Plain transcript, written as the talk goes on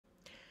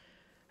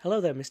Hello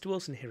there, Mr.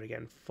 Wilson here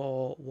again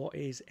for what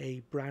is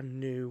a brand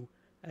new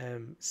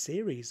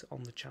series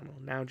on the channel.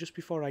 Now, just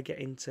before I get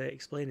into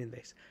explaining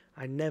this,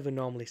 I never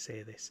normally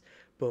say this,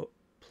 but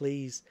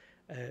please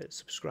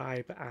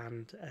subscribe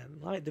and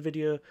like the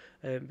video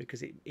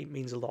because it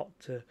means a lot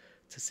to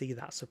see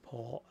that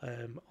support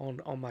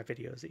on my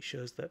videos. It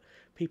shows that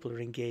people are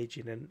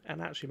engaging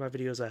and actually my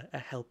videos are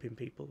helping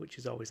people, which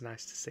is always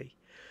nice to see.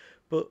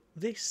 But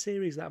this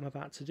series that I'm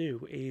about to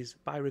do is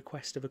by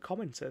request of a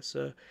commenter,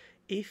 so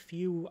if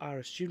you are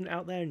a student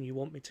out there and you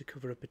want me to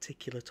cover a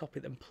particular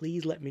topic, then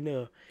please let me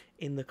know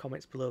in the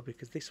comments below,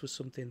 because this was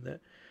something that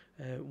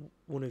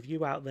one of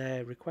you out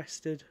there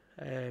requested,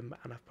 and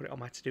I've put it on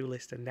my to-do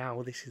list, and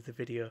now this is the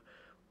video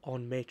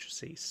on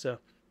matrices. So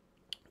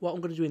what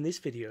I'm going to do in this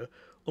video,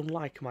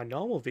 unlike my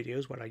normal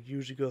videos where I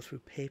usually go through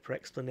paper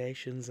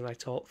explanations and I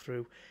talk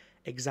through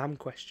exam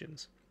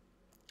questions,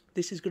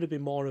 this is going to be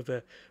more of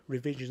a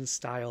revision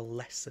style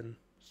lesson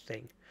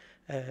thing.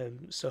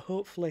 So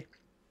hopefully,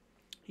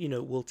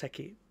 we'll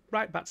take it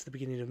right back to the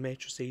beginning of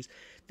matrices.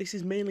 This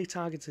is mainly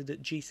targeted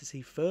at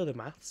GCSE further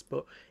maths,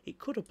 but it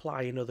could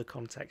apply in other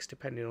contexts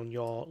depending on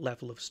your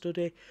level of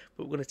study.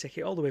 But we're going to take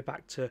it all the way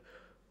back to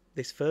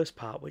this first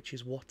part, which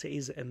is what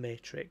is a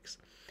matrix.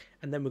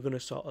 And then we're going to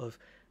sort of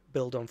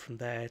build on from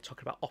there,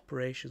 talking about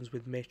operations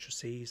with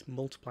matrices,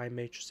 multiplying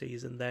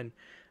matrices, and then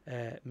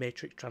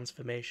matrix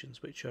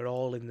transformations, which are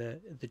all in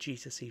the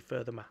GCSE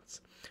further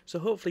maths. So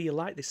hopefully you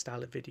like this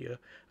style of video,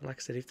 and like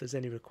I said, if there's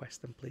any requests,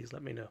 then please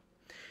let me know.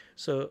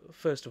 So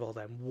first of all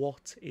then,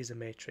 what is a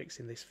matrix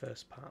in this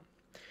first part?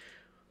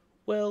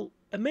 Well,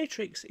 a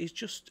matrix is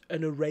just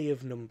an array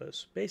of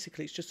numbers.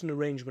 Basically, it's just an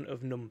arrangement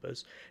of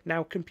numbers.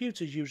 Now,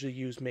 computers usually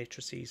use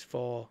matrices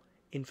for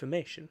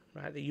information,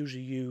 right? They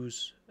usually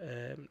use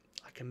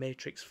like a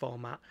matrix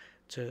format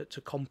to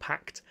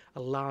compact a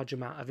large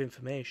amount of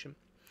information.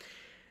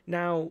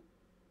 Now,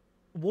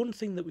 one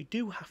thing that we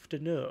do have to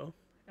know,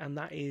 and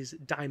that is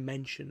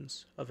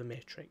dimensions of a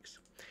matrix.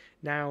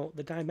 Now,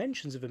 the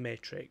dimensions of a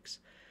matrix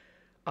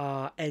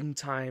are n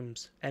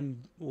times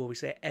m, well, we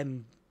say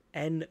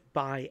n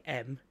by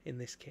m in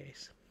this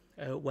case,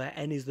 where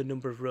n is the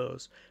number of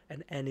rows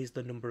and n is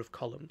the number of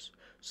columns.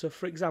 So,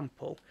 for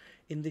example,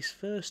 in this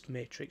first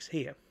matrix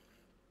here,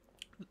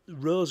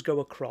 rows go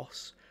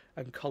across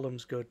and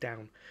columns go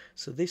down.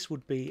 So this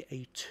would be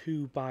a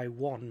 2 by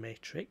 1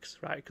 matrix,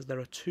 right? Because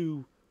there are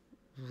 2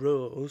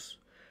 rows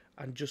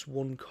and just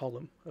 1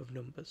 column of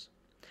numbers.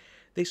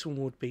 This one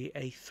would be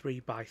a 3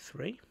 by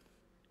 3.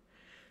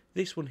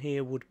 This one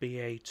here would be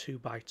a 2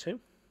 by 2.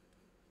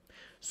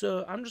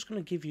 So I'm just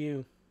going to give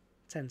you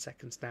 10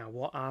 seconds now.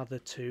 What are the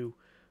two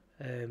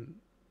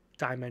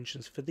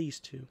dimensions for these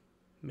two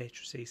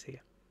matrices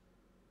here?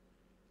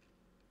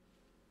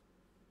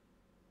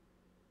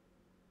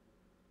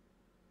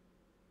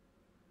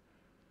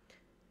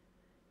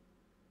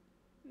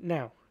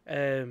 Now,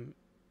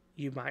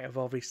 you might have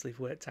obviously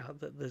worked out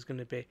that there's going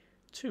to be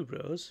 2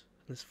 rows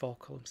and there's 4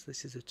 columns.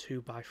 This is a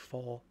 2 by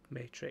 4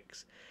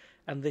 matrix.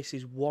 And this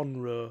is 1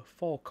 row,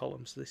 4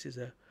 columns. So this is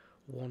a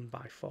 1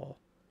 by 4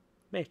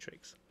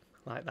 matrix,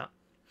 like that.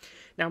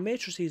 Now,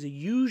 matrices are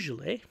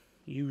usually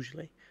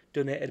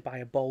denoted by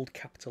a bold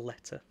capital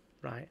letter,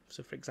 right?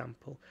 So, for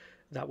example,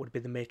 that would be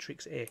the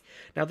matrix A.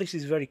 Now, this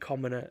is very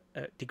common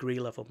at degree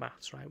level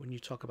maths, right? When you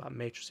talk about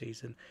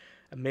matrices, and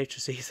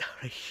matrices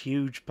are a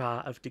huge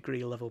part of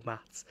degree level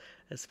maths,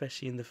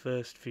 especially in the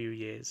first few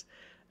years,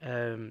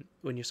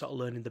 when you're sort of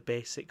learning the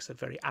basics of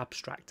very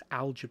abstract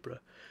algebra.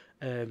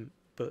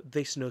 But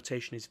this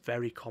notation is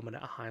very common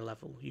at a high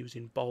level,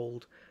 using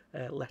bold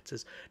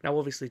letters. Now,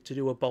 obviously, to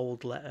do a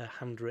bold letter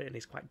handwritten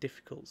is quite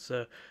difficult,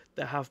 so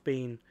there have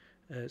been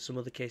some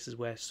other cases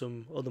where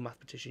some other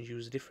mathematicians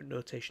use a different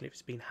notation if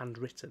it's been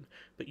handwritten,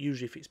 but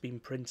usually if it's been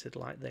printed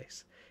like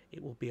this,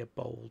 it will be a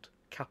bold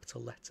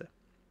capital letter.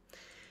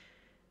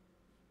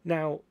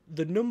 Now,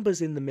 the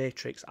numbers in the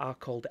matrix are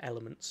called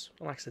elements.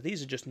 Like I said,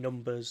 these are just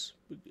numbers,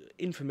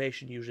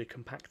 information usually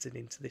compacted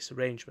into this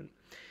arrangement.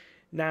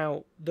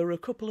 Now, there are a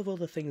couple of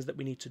other things that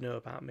we need to know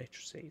about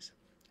matrices.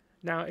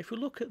 Now, if we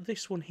look at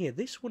this one here,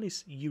 this one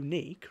is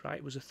unique, right?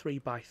 It was a 3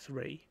 by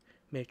 3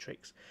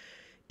 matrix.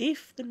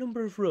 If the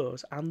number of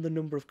rows and the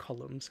number of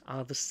columns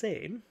are the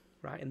same,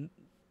 right, and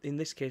in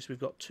this case we've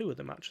got 2 of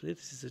them actually,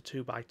 this is a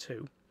 2 by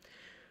 2,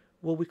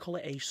 well, we call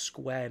it a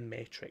square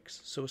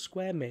matrix. So a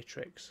square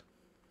matrix,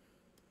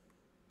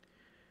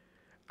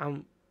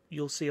 and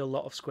you'll see a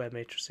lot of square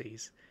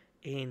matrices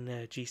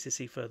in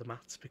GCSE further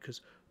maths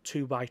because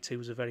 2 by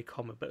 2s are very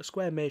common, but a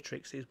square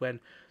matrix is when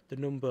the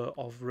number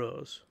of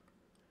rows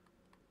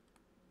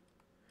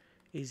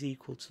is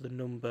equal to the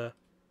number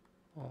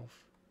of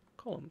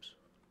columns.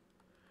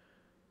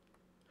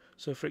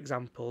 So, for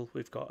example,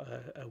 we've got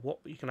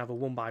you can have a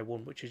 1 by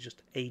 1, which is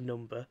just a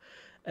number.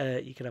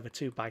 You can have a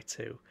 2 by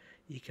 2.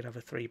 You can have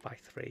a 3 by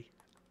 3,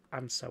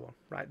 and so on.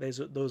 Right?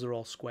 Those are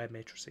all square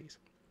matrices.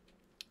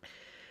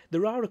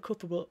 There are a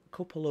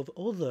couple of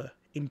other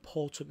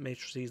important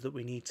matrices that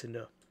we need to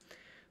know.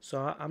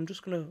 So I'm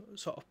just going to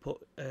sort of put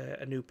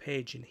a new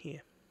page in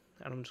here,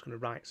 and I'm just going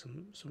to write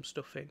some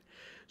stuff in.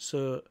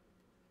 So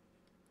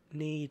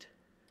need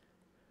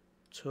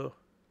to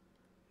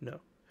know.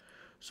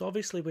 So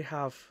obviously we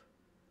have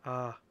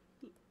our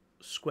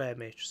square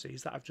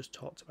matrices that I've just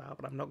talked about,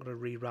 but I'm not going to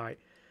rewrite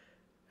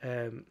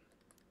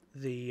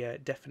the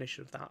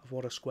definition of that, of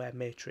what a square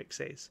matrix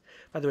is.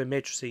 By the way,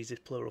 matrices is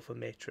plural for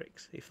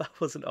matrix, if that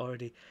wasn't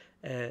already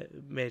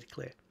made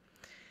clear.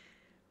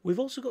 We've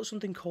also got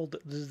something called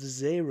the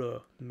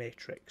zero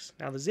matrix.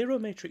 Now, the zero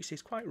matrix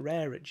is quite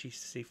rare at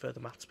GCSE Further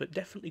Maths, but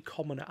definitely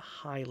common at a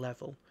high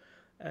level.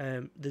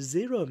 The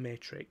zero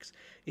matrix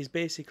is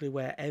basically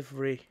where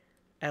every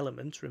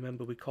element,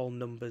 remember we call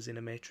numbers in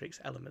a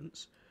matrix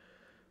elements,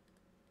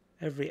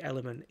 every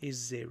element is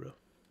zero,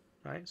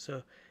 right?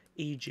 So,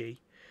 e.g.,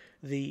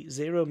 the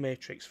zero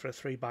matrix for a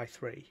 3 by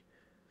 3,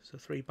 so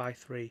 3 by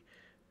 3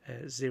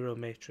 zero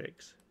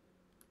matrix,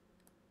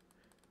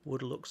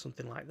 would look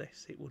something like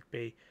this. It would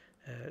be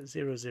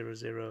 0, 0,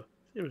 0,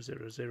 0,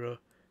 0, 0,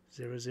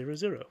 0, 0,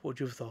 0. Would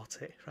you have thought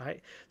it,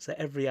 right? So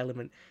every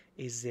element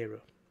is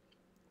 0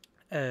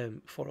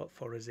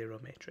 for a zero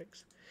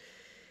matrix.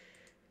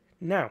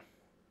 Now,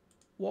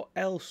 what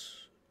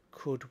else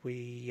could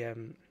we,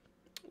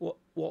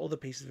 what other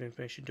pieces of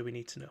information do we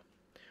need to know?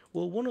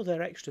 Well, one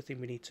other extra thing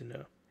we need to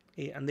know,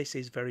 and this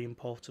is very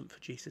important for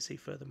GCSE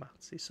Further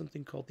Maths, is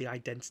something called the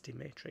identity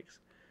matrix.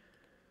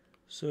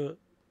 So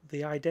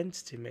the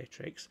identity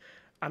matrix,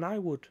 and I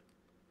would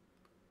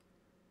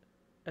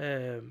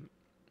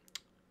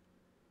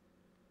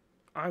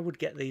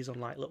get these on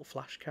like little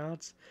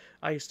flashcards.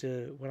 I used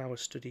to, when I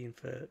was studying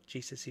for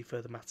GCSE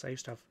Further Maths, I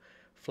used to have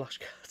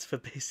flashcards for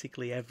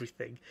basically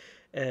everything.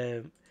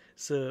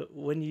 So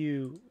what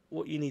you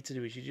need to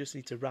do is you just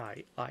need to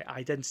write like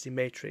identity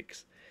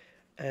matrix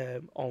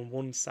on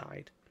one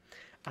side,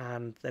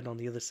 and then on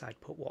the other side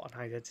put what an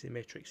identity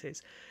matrix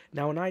is.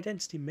 Now, an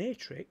identity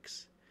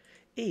matrix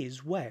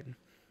is when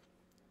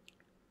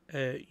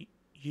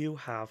you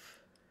have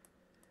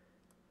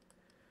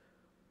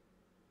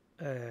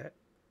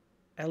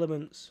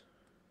elements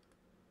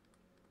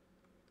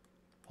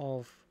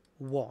of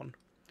 1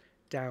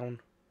 down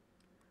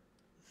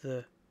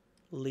the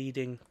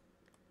leading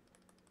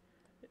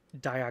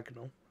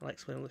diagonal. I'll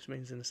explain what this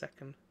means in a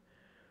second.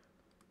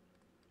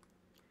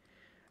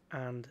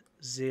 And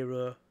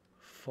 0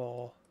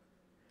 for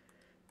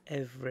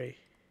every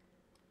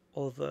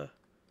other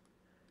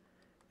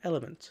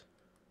element.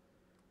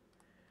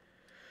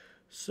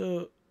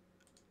 So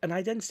an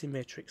identity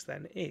matrix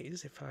then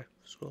is, if I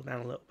scroll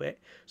down a little bit,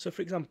 so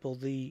for example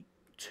the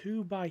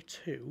 2 by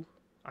 2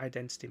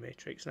 identity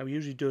matrix, now we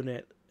usually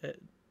denote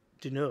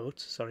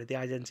the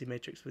identity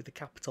matrix with the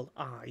capital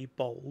I,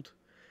 bold,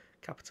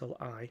 capital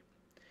I.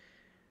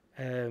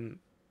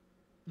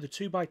 The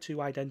 2 by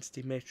 2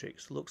 identity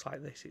matrix looks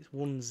like this. It's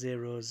 1,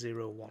 0,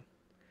 0, 1.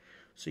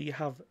 So you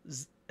have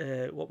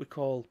what we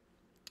call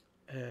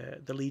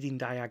the leading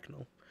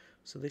diagonal.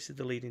 So this is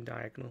the leading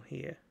diagonal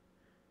here,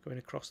 going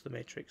across the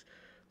matrix.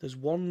 There's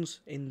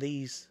ones in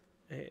these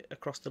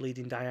across the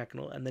leading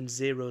diagonal, and then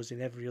zeros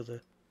in every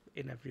other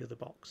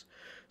box.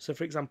 So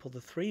for example,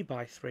 the 3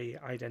 by 3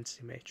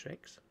 identity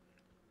matrix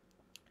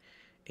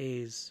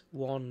is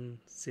 1,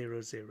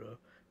 0, 0,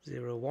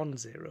 0, 1,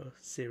 0,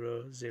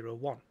 0, 0,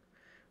 1.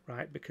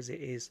 Right, because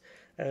it is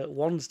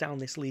ones down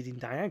this leading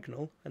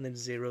diagonal and then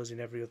zeros in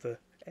every other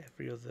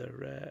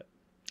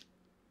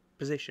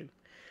position,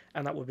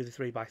 and that would be the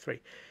 3 by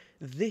 3.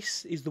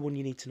 This is the one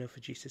you need to know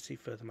for GCSE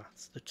Further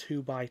Maths, the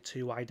 2 by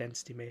 2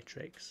 identity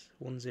matrix,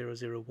 1, 0,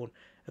 0, 1,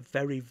 a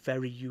very,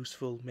 very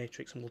useful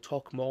matrix, and we'll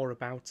talk more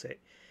about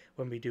it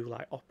when we do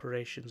like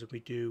operations and we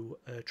do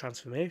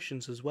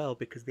transformations as well,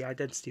 because the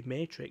identity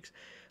matrix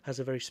has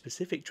a very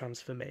specific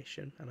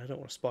transformation, and I don't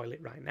want to spoil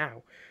it right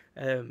now,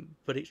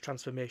 but its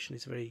transformation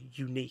is very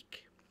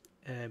unique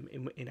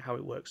in how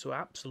it works. So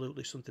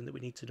absolutely something that we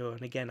need to know.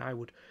 And again, I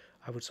would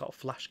sort of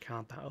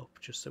flashcard that up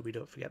just so we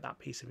don't forget that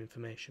piece of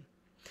information.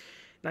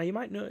 Now, you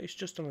might notice,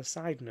 just on a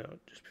side note,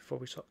 just before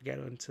we sort of get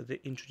into the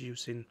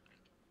introducing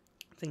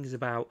things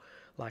about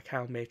like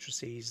how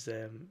matrices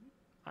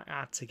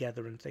add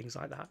together and things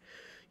like that,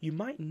 you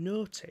might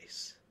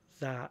notice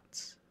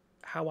that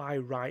how I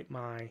write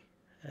my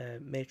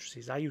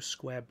matrices, I use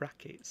square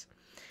brackets.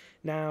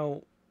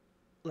 Now,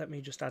 let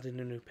me just add in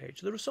a new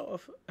page. There are sort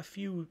of a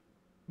few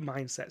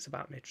mindsets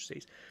about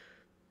matrices.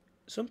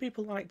 Some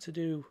people like to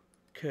do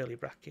curly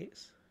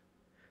brackets.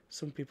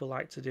 Some people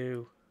like to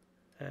do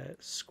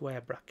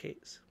square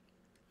brackets.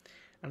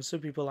 And some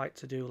people like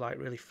to do like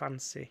really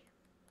fancy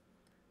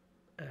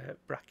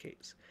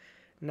brackets.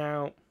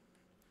 Now,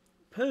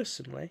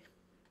 personally,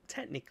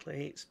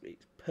 technically, it's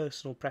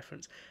personal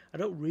preference. I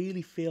don't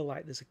really feel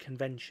like there's a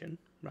convention,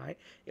 right?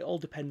 It all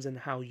depends on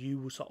how you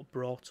were sort of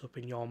brought up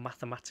in your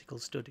mathematical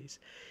studies.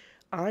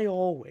 I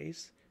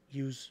always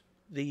use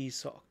these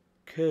sort of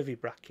curvy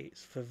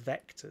brackets for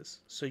vectors.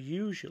 So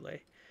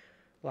usually,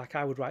 like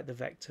I would write the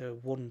vector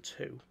 1,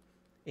 2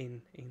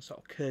 in sort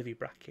of curvy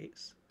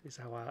brackets, is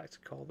how I like to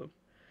call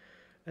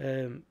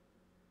them.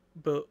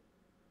 But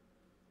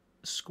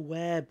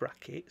square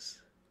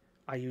brackets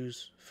I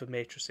use for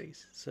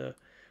matrices. So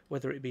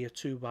whether it be a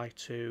 2 by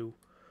 2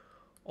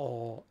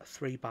 or a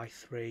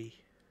 3x3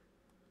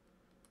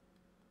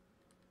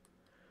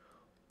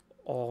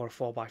 or a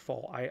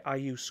 4x4. I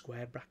use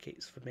square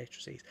brackets for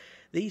matrices.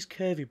 These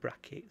curvy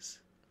brackets,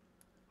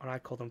 or I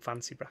call them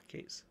fancy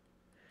brackets,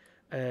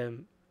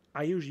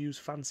 I usually use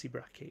fancy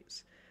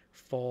brackets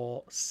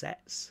for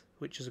sets,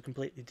 which is a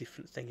completely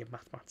different thing in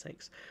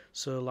mathematics.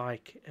 So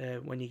like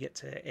when you get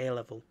to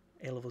A-level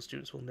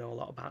students will know a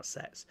lot about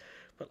sets,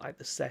 but like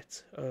the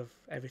set of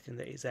everything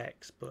that is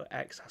x, but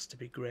x has to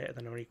be greater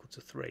than or equal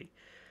to 3.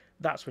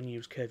 That's when you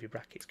use curvy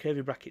brackets.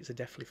 Curvy brackets are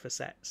definitely for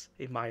sets,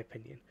 in my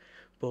opinion.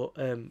 But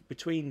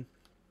between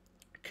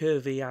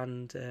curvy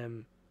and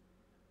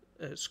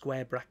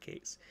square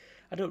brackets,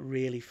 I don't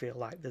really feel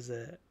like there's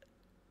a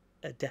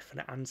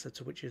definite answer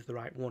to which is the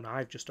right one.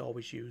 I've just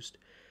always used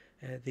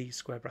these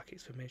square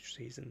brackets for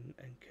matrices and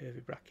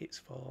curvy brackets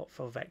for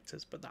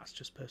vectors, but that's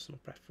just personal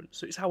preference.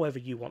 So it's however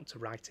you want to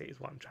write it is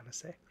what I'm trying to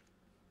say.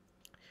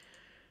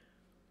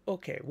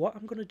 Okay, what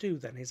I'm going to do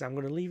then is I'm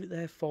going to leave it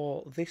there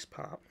for this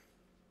part,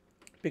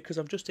 because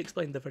I've just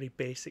explained the very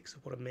basics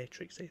of what a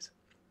matrix is.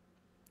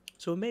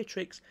 So a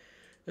matrix,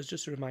 as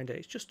just a reminder,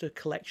 it's just a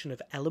collection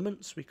of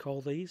elements, we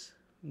call these,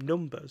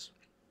 numbers,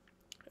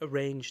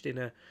 arranged in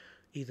a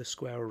either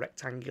square or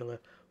rectangular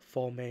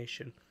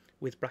formation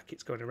with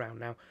brackets going around.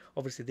 Now,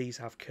 obviously these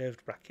have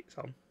curved brackets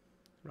on,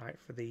 right,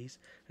 for these,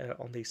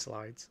 on these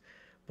slides,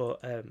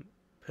 but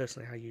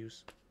personally I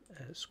use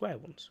square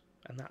ones,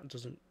 and that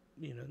doesn't,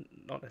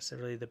 not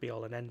necessarily the be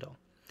all and end all.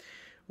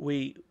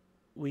 We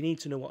need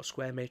to know what a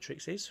square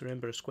matrix is. So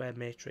remember, a square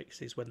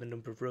matrix is when the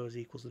number of rows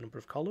equals the number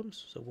of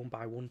columns, so 1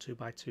 by 1, 2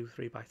 by 2,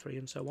 3 by 3,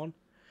 and so on.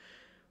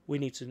 We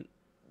need to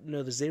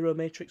know the zero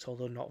matrix,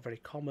 although not very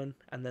common,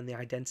 and then the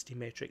identity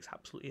matrix,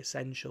 absolutely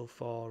essential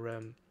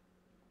for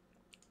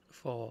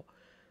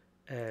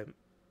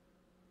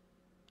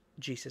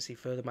GCSE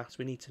further maths.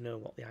 We need to know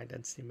what the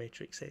identity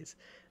matrix is.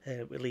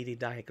 We're leading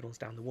diagonals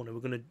down the one, and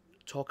we're going to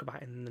talk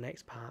about in the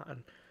next part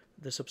and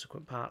the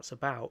subsequent parts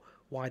about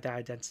why the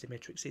identity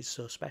matrix is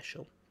so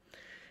special.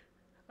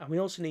 And we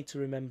also need to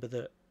remember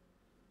that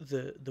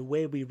the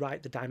way we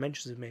write the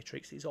dimensions of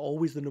matrix is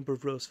always the number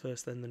of rows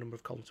first, then the number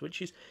of columns,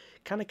 which is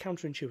kind of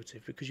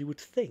counterintuitive, because you would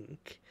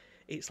think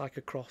it's like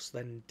across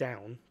then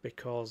down,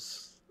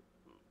 because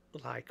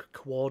like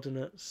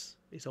coordinates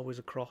is always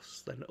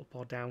across then up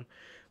or down,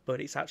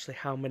 but it's actually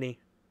how many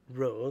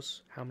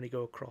rows, how many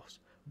go across,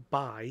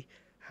 by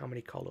how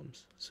many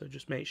columns. So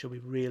just make sure we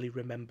really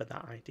remember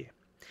that idea.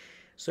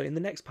 So in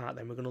the next part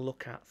then we're going to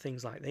look at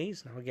things like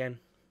these. Now again,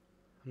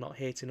 I'm not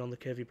hating on the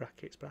curvy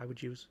brackets, but I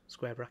would use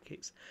square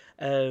brackets.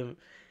 We're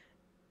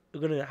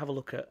going to have a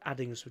look at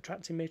adding and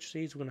subtracting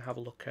matrices. We're going to have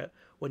a look at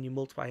when you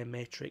multiply a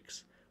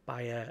matrix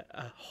by a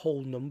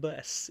whole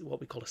number, what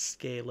we call a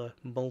scalar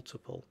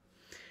multiple.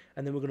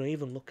 And then we're going to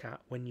even look at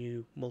when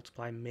you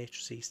multiply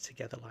matrices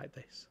together like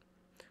this.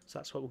 So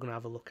that's what we're going to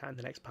have a look at in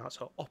the next part,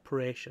 so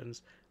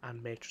operations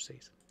and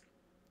matrices.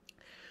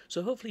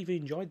 So hopefully you've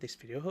enjoyed this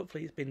video.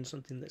 Hopefully it's been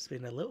something that's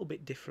been a little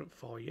bit different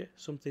for you,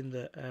 something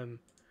that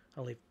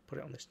I'll put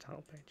it on this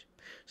title page,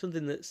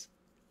 something that's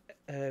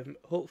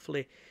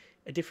hopefully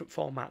a different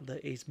format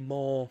that is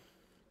more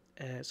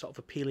sort of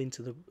appealing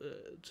to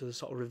the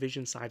sort of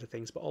revision side of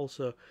things, but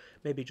also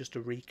maybe just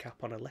a recap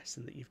on a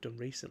lesson that you've done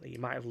recently. You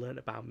might have learned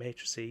about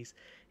matrices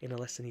in a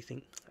lesson, you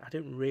think, I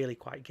didn't really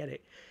quite get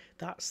it.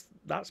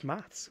 That's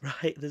maths,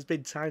 right? There's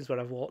been times where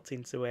I've walked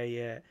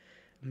into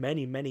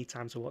many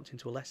times I walked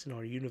into a lesson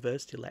or a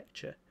university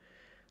lecture.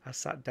 I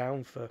sat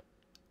down for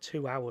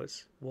 2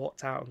 hours,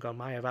 walked out and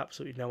gone, I have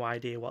absolutely no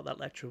idea what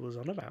that lecture was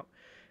on about.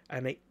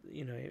 And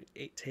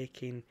it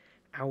taking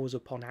hours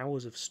upon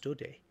hours of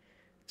study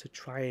to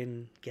try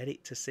and get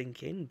it to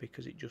sink in,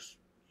 because it just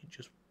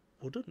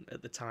wouldn't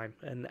at the time,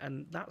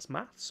 and that's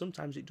maths.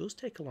 Sometimes it does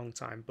take a long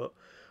time, but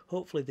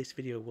hopefully this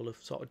video will have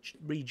sort of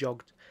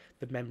rejogged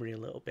the memory a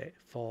little bit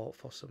for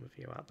some of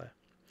you out there.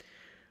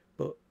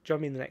 But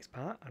join me in the next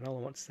part, and all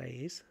I want to say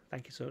is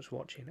thank you so much for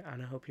watching,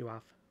 and I hope you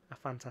have a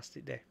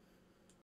fantastic day.